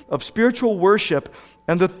leadership, of spiritual worship.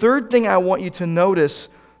 And the third thing I want you to notice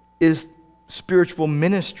is spiritual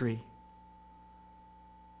ministry.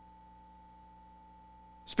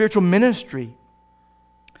 Spiritual ministry.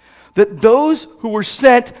 That those who were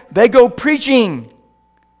sent, they go preaching.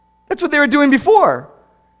 That's what they were doing before.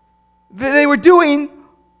 They were doing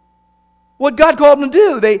what God called them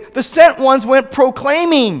to do. The sent ones went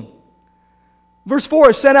proclaiming. Verse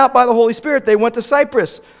 4, sent out by the Holy Spirit, they went to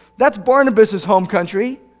Cyprus. That's Barnabas' home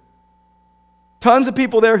country. Tons of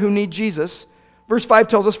people there who need Jesus. Verse 5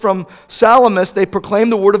 tells us from Salamis, they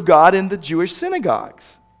proclaimed the word of God in the Jewish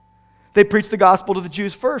synagogues. They preached the gospel to the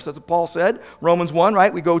Jews first. That's what Paul said. Romans 1,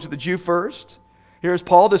 right? We go to the Jew first. Here's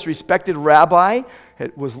Paul, this respected rabbi.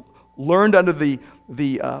 It was learned under the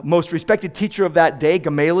most respected teacher of that day,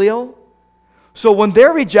 Gamaliel. So when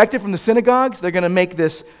they're rejected from the synagogues, they're going to make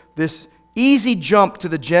this easy jump to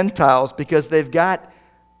the Gentiles because they've got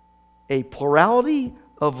a plurality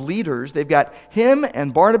of leaders. They've got him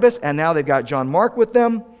and Barnabas, and now they've got John Mark with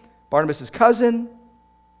them, Barnabas' cousin, and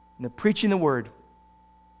they're preaching the word.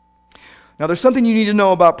 Now, there's something you need to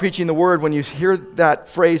know about preaching the word when you hear that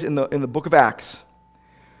phrase in the book of Acts.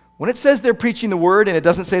 When it says they're preaching the word and it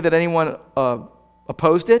doesn't say that anyone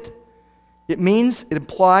opposed it, it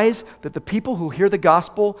implies that the people who hear the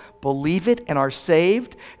gospel believe it and are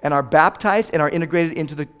saved and are baptized and are integrated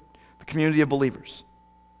into the community of believers.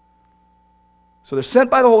 So they're sent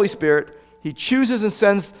by the Holy Spirit. He chooses and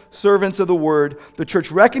sends servants of the word. The church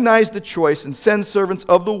recognizes the choice and sends servants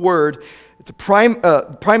of the word. It's a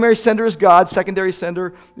primary sender is God, secondary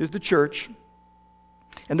sender is the church.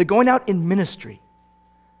 And they're going out in ministry.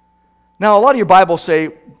 Now, a lot of your Bibles say,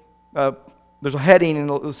 there's a heading and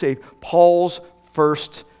it'll say, Paul's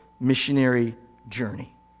first missionary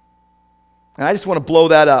journey. And I just want to blow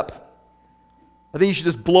that up. I think you should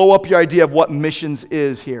just blow up your idea of what missions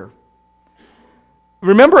is here.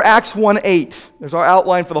 Remember Acts 1:8. There's our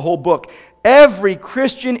outline for the whole book. Every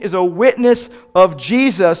Christian is a witness of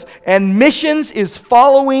Jesus, and missions is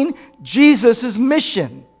following Jesus'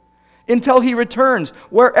 mission until he returns,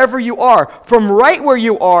 wherever you are, from right where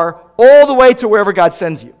you are all the way to wherever God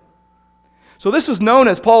sends you. So this was known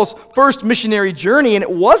as Paul's first missionary journey, and it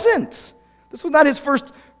wasn't. This was not his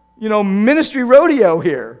first, ministry rodeo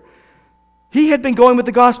here. He had been going with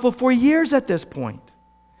the gospel for years at this point.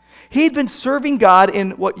 He'd been serving God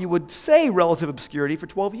in what you would say relative obscurity for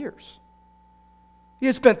 12 years. He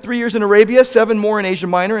had spent 3 years in Arabia, 7 more in Asia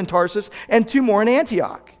Minor in Tarsus, and 2 more in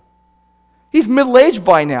Antioch. He's middle-aged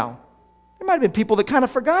by now. There might have been people that kind of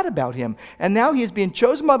forgot about him. And now he is being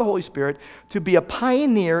chosen by the Holy Spirit to be a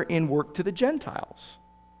pioneer in work to the Gentiles.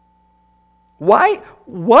 Why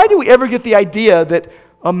do we ever get the idea that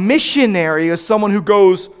a missionary is someone who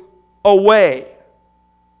goes away,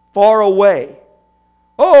 far away?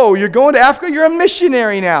 Oh, you're going to Africa? You're a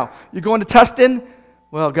missionary now. You're going to Tustin?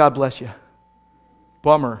 Well, God bless you.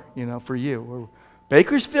 Bummer, for you. Or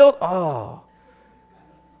Bakersfield? Oh.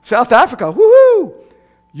 South Africa? Woohoo!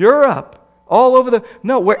 Europe? All over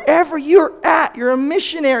wherever you're at, you're a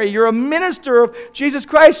missionary. You're a minister of Jesus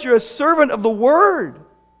Christ. You're a servant of the Word.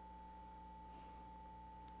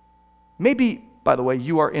 Maybe, by the way,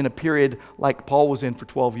 you are in a period like Paul was in for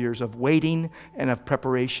 12 years of waiting and of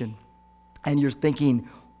preparation. And you're thinking,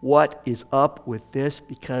 what is up with this?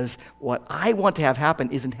 Because what I want to have happen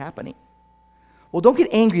isn't happening. Well, don't get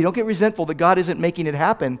angry. Don't get resentful that God isn't making it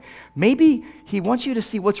happen. Maybe He wants you to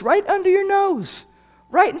see what's right under your nose,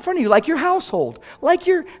 right in front of you, like your household, like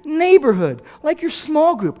your neighborhood, like your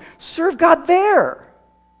small group. Serve God there.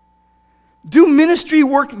 Do ministry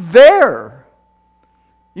work there.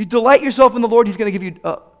 You delight yourself in the Lord, He's going to give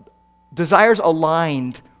you desires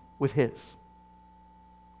aligned with His.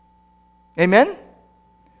 Amen?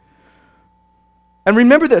 And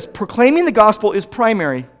remember this, proclaiming the gospel is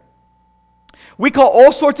primary. We call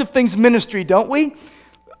all sorts of things ministry, don't we?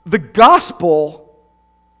 The gospel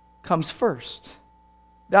comes first.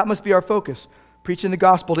 That must be our focus. Preaching the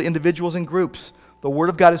gospel to individuals and groups. The Word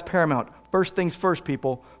of God is paramount. First things first,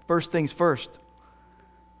 people. First things first.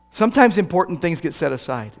 Sometimes important things get set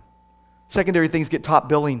aside. Secondary things get top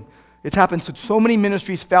billing. It's happened to so many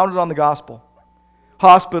ministries founded on the gospel.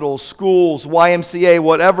 Hospitals, schools, YMCA,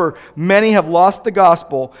 whatever. Many have lost the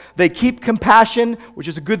gospel. They keep compassion, which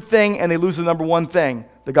is a good thing, and they lose the number one thing,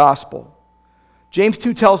 the gospel. James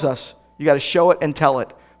 2 tells us, you got to show it and tell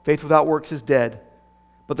it. Faith without works is dead.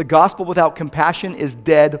 But the gospel without compassion is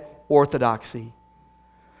dead orthodoxy.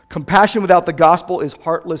 Compassion without the gospel is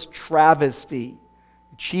heartless travesty,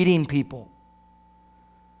 cheating people.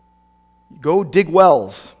 Go dig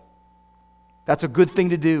wells. That's a good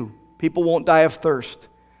thing to do. People won't die of thirst.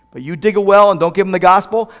 But you dig a well and don't give them the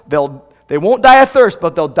gospel, they won't die of thirst,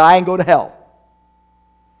 but they'll die and go to hell.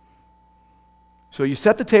 So you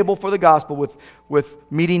set the table for the gospel with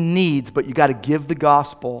meeting needs, but you got to give the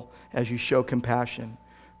gospel as you show compassion.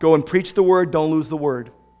 Go and preach the word, don't lose the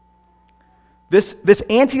word. This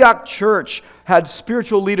Antioch church had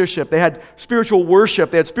spiritual leadership, they had spiritual worship,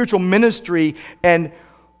 they had spiritual ministry, and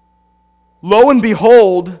lo and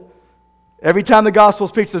behold, every time the gospel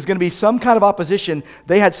is preached, there's going to be some kind of opposition.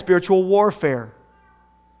 They had spiritual warfare.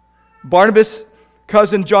 Barnabas'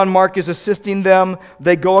 cousin John Mark is assisting them.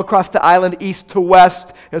 They go across the island east to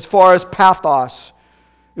west as far as Paphos.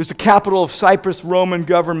 It was the capital of Cyprus Roman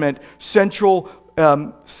government, central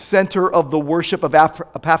center of the worship of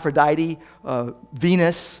Aphrodite,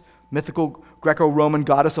 Venus, mythical Greco-Roman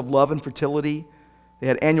goddess of love and fertility. They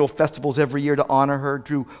had annual festivals every year to honor her,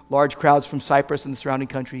 drew large crowds from Cyprus and the surrounding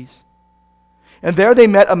countries. And there they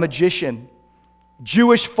met a magician,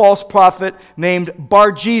 Jewish false prophet named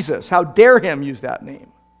Bar-Jesus. How dare him use that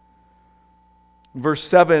name? In verse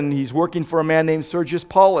 7, he's working for a man named Sergius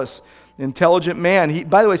Paulus, an intelligent man.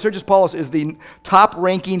 By the way, Sergius Paulus is the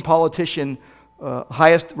top-ranking politician,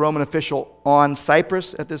 highest Roman official on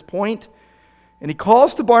Cyprus at this point. And he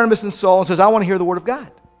calls to Barnabas and Saul and says, I want to hear the word of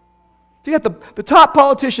God. So you got the top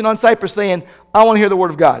politician on Cyprus saying, I want to hear the word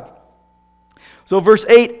of God. So verse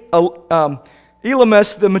 8,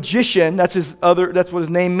 Elymas, the magician, that's what his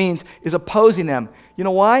name means, is opposing them. You know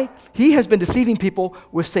why? He has been deceiving people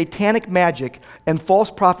with satanic magic and false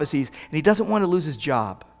prophecies, and he doesn't want to lose his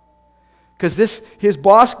job. Because his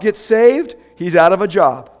boss gets saved, he's out of a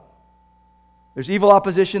job. There's evil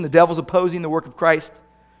opposition, the devil's opposing the work of Christ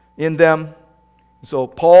in them. So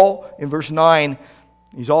Paul, in verse 9,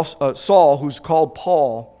 he's also Saul, who's called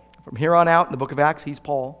Paul. From here on out, in the book of Acts, he's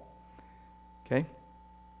Paul. Okay?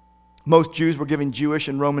 Most Jews were given Jewish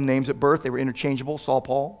and Roman names at birth. They were interchangeable, Saul,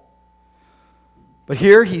 Paul. But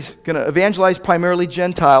here, he's going to evangelize primarily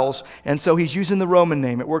Gentiles, and so he's using the Roman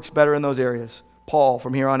name. It works better in those areas. Paul,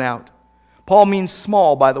 from here on out. Paul means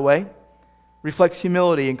small, by the way. Reflects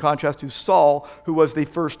humility in contrast to Saul, who was the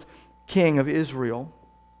first king of Israel.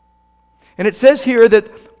 And it says here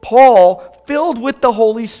that Paul filled with the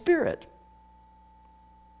Holy Spirit.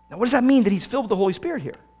 Now, what does that mean that he's filled with the Holy Spirit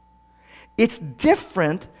here? It's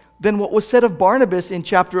different than what was said of Barnabas in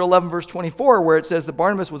chapter 11, verse 24, where it says that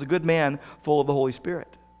Barnabas was a good man full of the Holy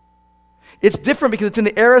Spirit. It's different because it's in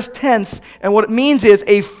the aorist tense, and what it means is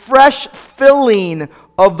a fresh filling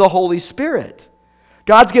of the Holy Spirit.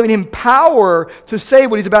 God's giving him power to say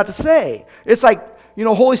what he's about to say. It's like,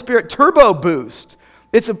 Holy Spirit turbo boost.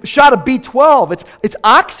 It's a shot of B12. It's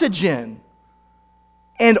oxygen.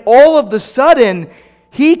 And all of the sudden,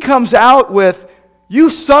 he comes out with, you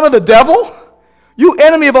son of the devil, you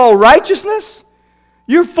enemy of all righteousness,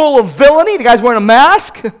 you're full of villainy. The guy's wearing a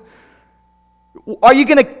mask. Are you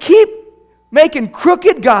going to keep making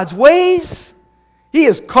crooked God's ways? He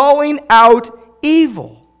is calling out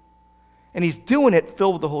evil. And he's doing it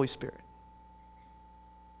filled with the Holy Spirit.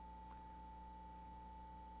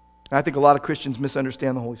 And I think a lot of Christians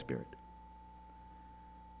misunderstand the Holy Spirit.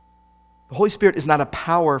 The Holy Spirit is not a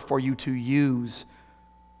power for you to use.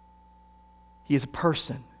 He is a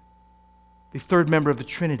person, the third member of the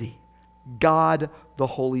Trinity, God the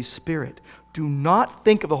Holy Spirit. Do not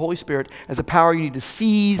think of the Holy Spirit as a power you need to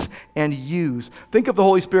seize and use. Think of the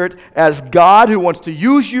Holy Spirit as God who wants to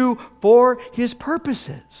use you for his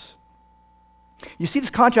purposes. You see this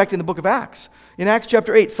contract in the book of Acts. In Acts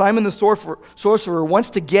chapter 8, Simon the sorcerer wants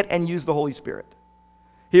to get and use the Holy Spirit.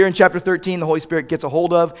 Here in chapter 13, the Holy Spirit gets a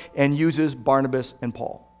hold of and uses Barnabas and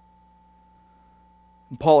Paul.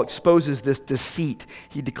 And Paul exposes this deceit.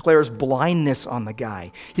 He declares blindness on the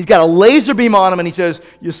guy. He's got a laser beam on him and he says,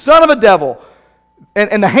 you son of a devil.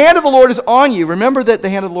 And the hand of the Lord is on you. Remember that the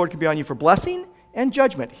hand of the Lord can be on you for blessing and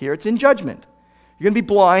judgment. Here it's in judgment. You're going to be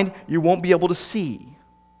blind. You won't be able to see.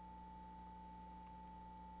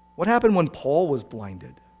 What happened when Paul was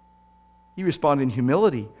blinded? He responded in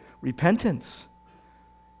humility, repentance.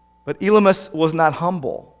 But Elymas was not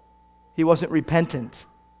humble. He wasn't repentant.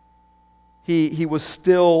 He was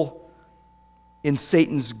still in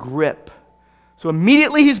Satan's grip. So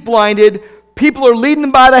immediately he's blinded. People are leading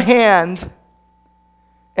him by the hand.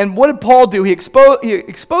 And what did Paul do? He exposed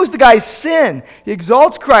the guy's sin. He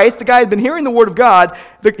exalts Christ. The guy had been hearing the word of God.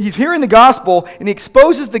 He's hearing the gospel, and he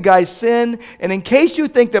exposes the guy's sin. And in case you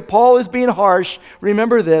think that Paul is being harsh,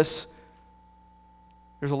 remember this.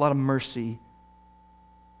 There's a lot of mercy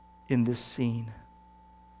in this scene.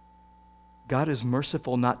 God is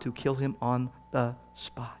merciful not to kill him on the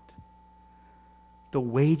spot. The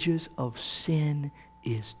wages of sin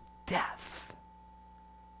is death.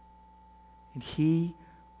 And he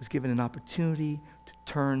was given an opportunity to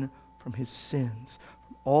turn from his sins.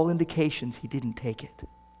 From all indications, he didn't take it.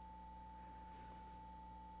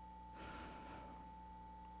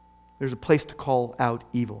 There's a place to call out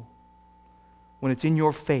evil. When it's in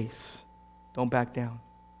your face, don't back down.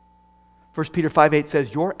 1 Peter 5:8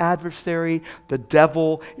 says, your adversary, the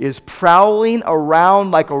devil, is prowling around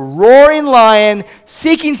like a roaring lion,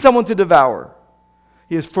 seeking someone to devour.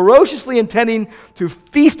 He is ferociously intending to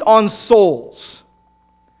feast on souls.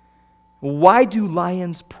 Why do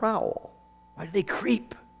lions prowl? Why do they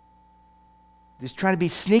creep? Just trying to be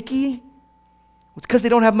sneaky? It's because they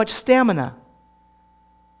don't have much stamina.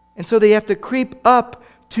 And so they have to creep up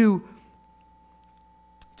to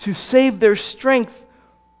save their strength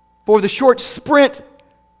for the short sprint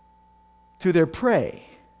to their prey.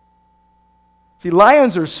 See,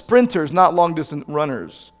 lions are sprinters, not long-distance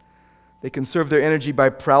runners. They conserve their energy by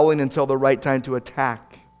prowling until the right time to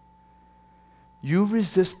attack. You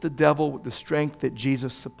resist the devil with the strength that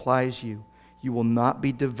Jesus supplies you. You will not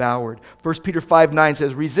be devoured. 1 Peter 5:9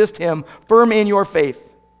 says, resist him, firm in your faith.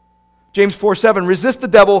 James 4:7, resist the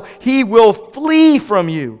devil, he will flee from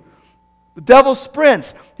you. The devil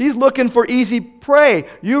sprints. He's looking for easy prey.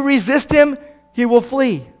 You resist him, he will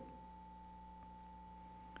flee.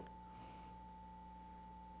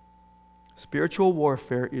 Spiritual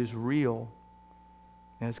warfare is real.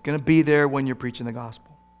 And it's going to be there when you're preaching the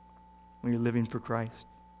gospel, when you're living for Christ.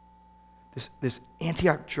 This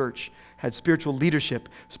Antioch church had spiritual leadership,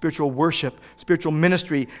 spiritual worship, spiritual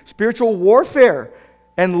ministry, spiritual warfare,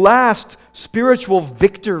 and last, spiritual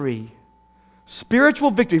victory.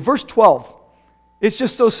 Spiritual victory. Verse 12. It's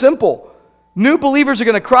just so simple. New believers are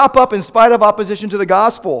going to crop up in spite of opposition to the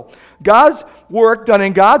gospel. God's work done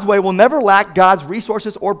in God's way will never lack God's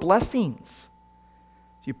resources or blessings.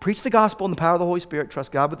 So you preach the gospel in the power of the Holy Spirit,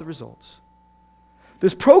 trust God with the results.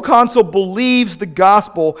 This proconsul believes the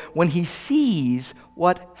gospel when he sees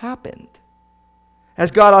what happened. As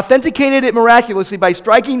God authenticated it miraculously by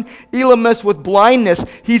striking Elymas with blindness,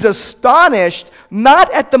 he's astonished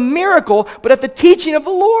not at the miracle, but at the teaching of the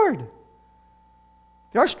Lord.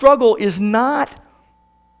 Our struggle is not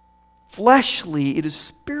fleshly, it is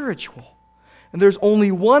spiritual. And there's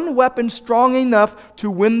only one weapon strong enough to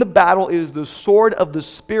win the battle. It is the sword of the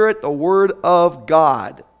Spirit, the Word of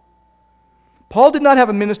God. Paul did not have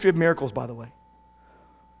a ministry of miracles, by the way.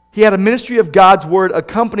 He had a ministry of God's Word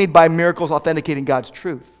accompanied by miracles authenticating God's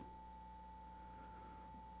truth.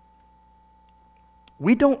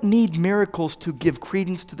 We don't need miracles to give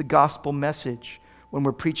credence to the gospel message when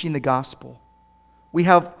we're preaching the gospel. We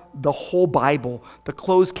have the whole Bible, the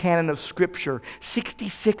closed canon of Scripture,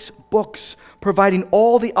 66 books, providing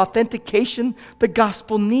all the authentication the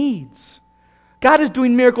gospel needs. God is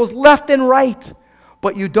doing miracles left and right,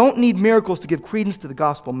 but you don't need miracles to give credence to the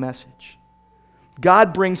gospel message.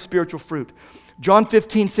 God brings spiritual fruit. John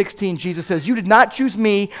 15:16, Jesus says, you did not choose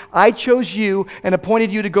me, I chose you and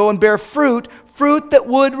appointed you to go and bear fruit that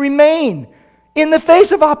would remain in the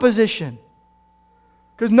face of opposition.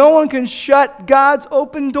 Because no one can shut God's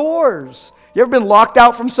open doors. You ever been locked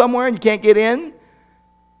out from somewhere and you can't get in?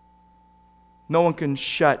 No one can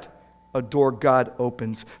shut a door God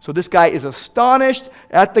opens. So this guy is astonished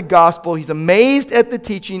at the gospel. He's amazed at the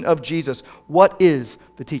teaching of Jesus. What is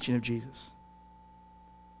the teaching of Jesus?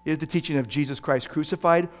 It is the teaching of Jesus Christ,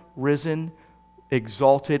 crucified, risen,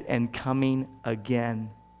 exalted, and coming again.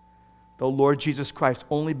 The Lord Jesus Christ,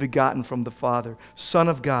 only begotten from the Father, Son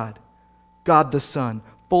of God, God the Son,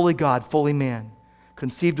 fully God, fully man,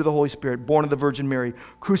 conceived of the Holy Spirit, born of the Virgin Mary,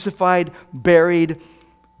 crucified, buried,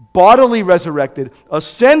 bodily resurrected,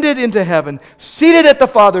 ascended into heaven, seated at the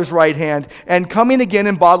Father's right hand, and coming again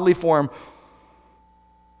in bodily form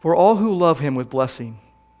for all who love him with blessing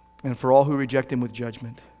and for all who reject him with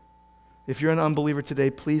judgment. If you're an unbeliever today,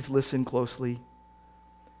 please listen closely.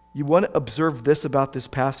 You want to observe this about this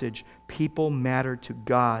passage. People matter to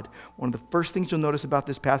God. One of the first things you'll notice about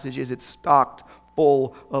this passage is it's stocked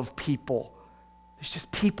full of people. There's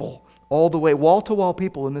just people all the way, wall-to-wall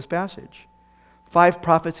people in this passage. 5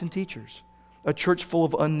 prophets and teachers, a church full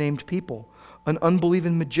of unnamed people, an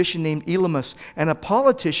unbelieving magician named Elymas, and a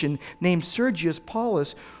politician named Sergius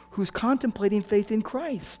Paulus who's contemplating faith in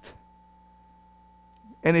Christ.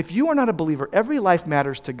 And if you are not a believer, every life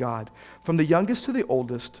matters to God, from the youngest to the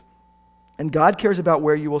oldest, and God cares about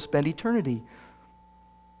where you will spend eternity.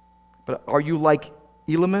 But are you like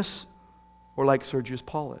Elymas or like Sergius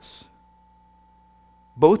Paulus?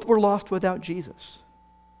 Both were lost without Jesus.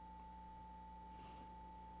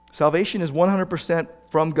 Salvation is 100%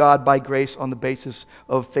 from God by grace on the basis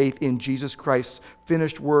of faith in Jesus Christ's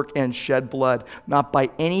finished work and shed blood, not by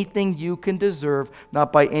anything you can deserve,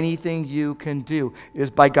 not by anything you can do. It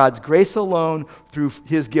is by God's grace alone, through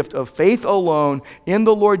his gift of faith alone, in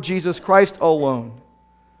the Lord Jesus Christ alone.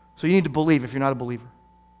 So you need to believe if you're not a believer.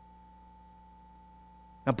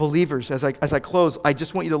 Now, believers, as I close, I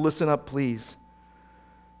just want you to listen up, please.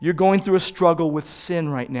 You're going through a struggle with sin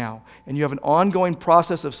right now, and you have an ongoing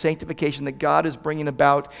process of sanctification that God is bringing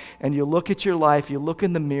about, and you look at your life, you look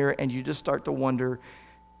in the mirror, and you just start to wonder,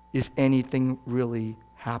 is anything really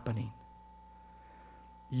happening?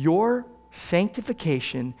 Your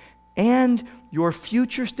sanctification and your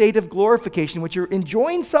future state of glorification, which you're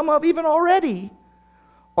enjoying some of even already,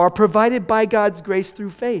 are provided by God's grace through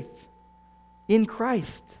faith in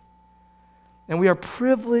Christ. And we are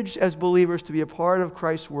privileged as believers to be a part of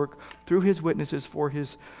Christ's work through his witnesses for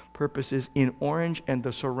his purposes in Orange and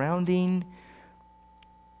the surrounding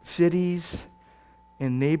cities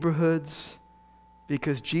and neighborhoods,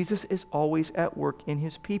 because Jesus is always at work in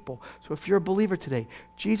his people. So if you're a believer today,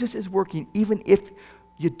 Jesus is working even if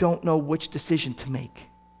you don't know which decision to make.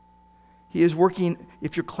 He is working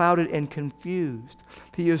if you're clouded and confused.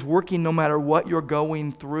 He is working no matter what you're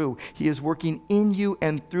going through. He is working in you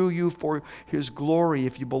and through you for his glory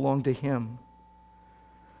if you belong to him.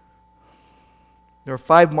 There are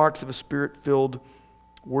 5 marks of a spirit-filled,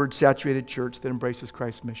 word-saturated church that embraces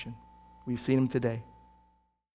Christ's mission. We've seen them today.